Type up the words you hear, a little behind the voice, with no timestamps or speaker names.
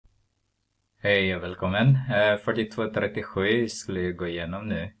Hej och välkommen. 4237 skulle jag gå igenom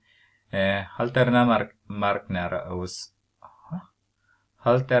nu. Halterna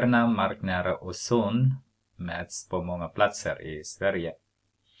marknära ozon mäts på många platser i Sverige.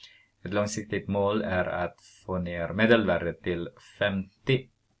 Ett långsiktigt mål är att få ner medelvärdet till 50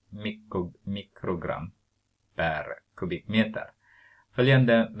 mikrogram per kubikmeter.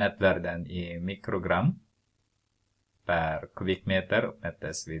 Följande mätvärden i mikrogram per kubikmeter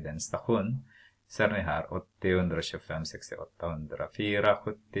mättes vid en station. Ser ni här 80, 125, 68, 104,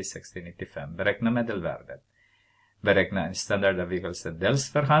 70, 60, 95. Beräkna medelvärdet. Beräkna en standardavvikelse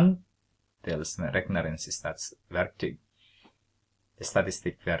dels för hand, dels med räknarens statistikverktyg.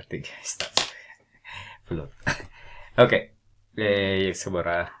 Statistikverktyg. Förlåt. Okej. Jag ska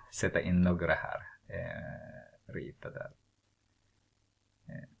bara sätta in några här. Rita där.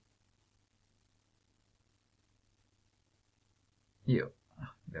 Jo,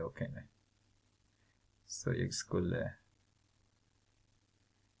 det är okej nu. Så jag skulle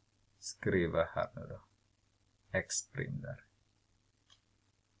skriva här nu då. X' där.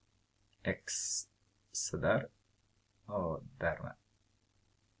 X sådär. Och därmed.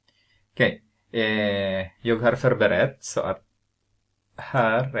 Okej. Jag har förberett så att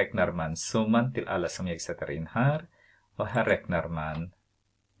här räknar man summan till alla som jag sätter in här. Och här räknar man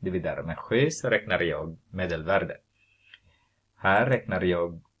dividerar med 7 så räknar jag medelvärdet. Här räknar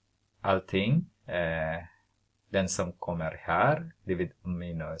jag allting. Den som kommer här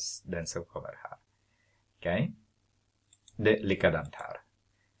minus den som kommer här. Okej. Det är likadant här.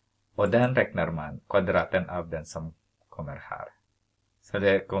 Och den räknar man kvadraten av den som kommer här. Så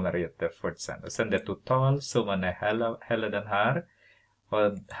det kommer jättefort sen. Och sen det total summan är hela den här.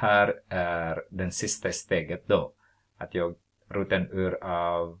 Och här är den sista steget då. Att jag roten ur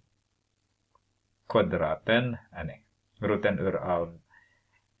av kvadraten. Roten ur av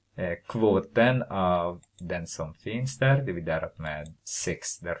kvoten av den som finns där dividerat med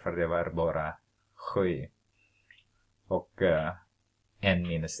 6. Därför det var bara 7. Och 1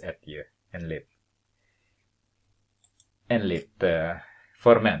 minus 1 ju enligt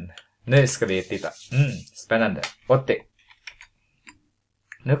formen. Nu ska vi titta. Spännande. 80.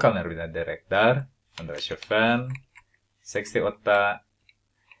 Nu kommer vi direkt där. 125. 68.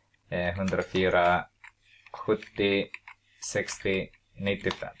 104. 70. 60.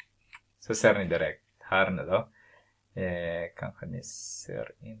 95. Så ser ni direkt här nu då. Kanske ni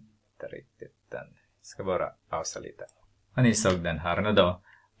ser inte riktigt den. Jag ska bara pausa lite. Och ni såg den här nu då.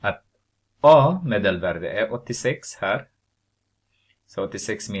 Att A medelvärde är 86 här. Så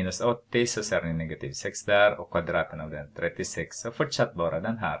 86 minus 80 så ser ni negativ 6 där. Och kvadraten av den 36. Så fortsatt bara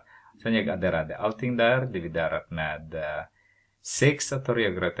den här. Sen jag adderade allting där. Dividerat med 6 och tog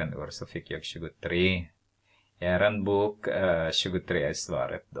jag roten ur så fick jag 23. I er bok 23 är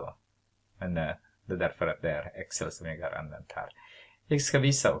svaret då. Men det är därför att det är Excel som jag har använt här. Jag ska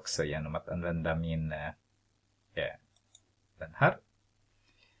visa också genom att använda min den här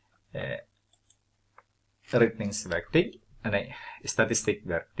räkningsverktyg. Nej,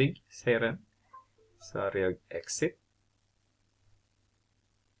 statistikverktyg säger den. Så har jag exit.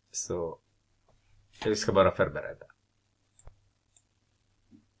 Så jag ska bara förbereda.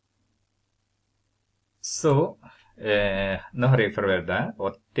 Så, nu har jag förberett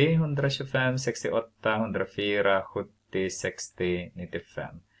 80, 125, 68, 104, 70, 60,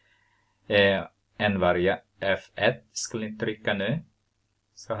 95. En varje F1 skulle ni trycka nu.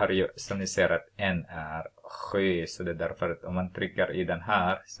 Så har jag, som ni ser att n är 7. Så det är därför att om man trycker i den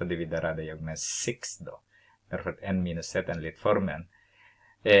här så dividerade jag med 6 då. Därför att n minus 1 enligt formen.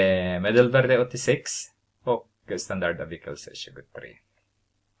 Medelvärde 86 och standardavvikelse 23.